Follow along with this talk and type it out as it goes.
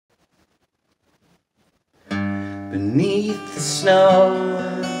Beneath the snow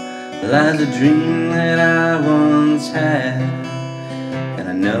lies a dream that I once had, and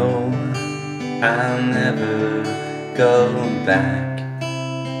I know I'll never go back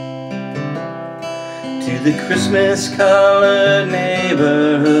to the Christmas-colored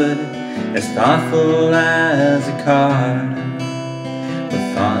neighborhood, as thoughtful as a card,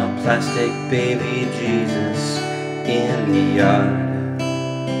 with on a plastic baby Jesus in the yard.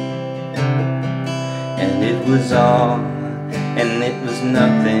 And it was all, and it was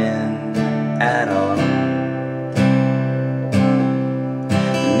nothing at all.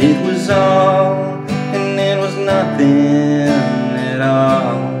 And it was all, and it was nothing at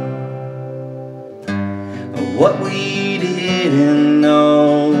all. What we didn't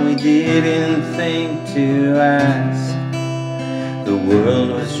know, we didn't think to ask. The world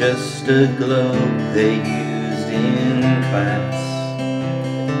was just a globe they used in class,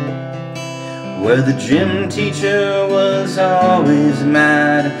 where the gym teacher was always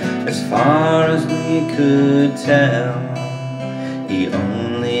mad. As far as we could tell, he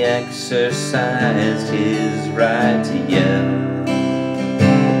only exercised his right to yell.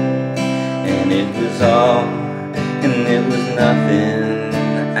 And it was all, and it was nothing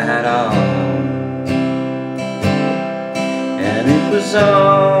at all. And it was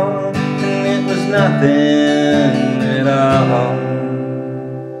all, and it was nothing at all.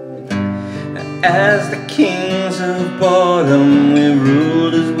 As the kings of boredom, we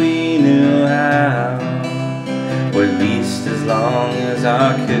ruled as we knew how, or at least as long as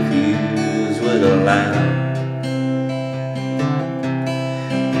our curfews would allow.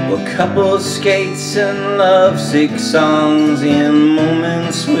 Well, couples, skates, and lovesick songs in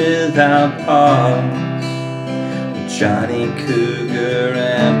moments without pause. Johnny Cougar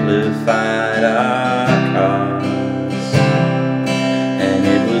amplified our cause. And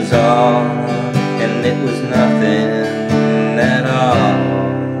it was all, and it was nothing at all.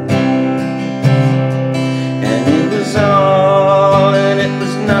 And it was all, and it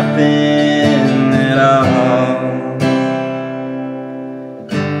was nothing at all.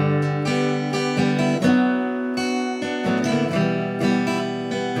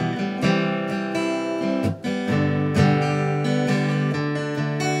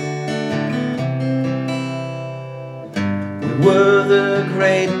 We were the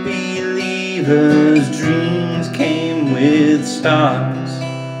great believers, dreams came with stars,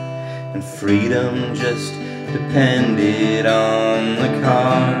 and freedom just depended on the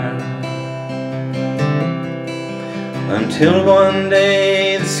car. Until one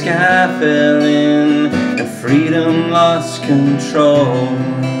day the sky fell in, and freedom lost control,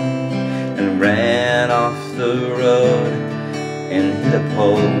 and ran off the road and hit a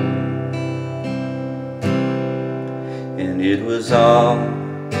pole. And it was all,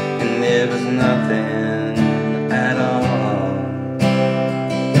 and there was nothing at all.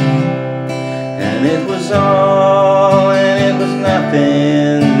 And it was all, and it was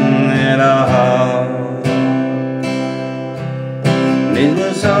nothing at all. And it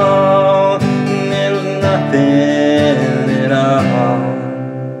was all, and it was nothing at all.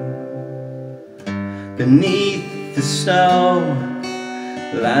 Beneath the snow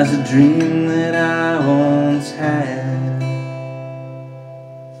lies a dream that I once had,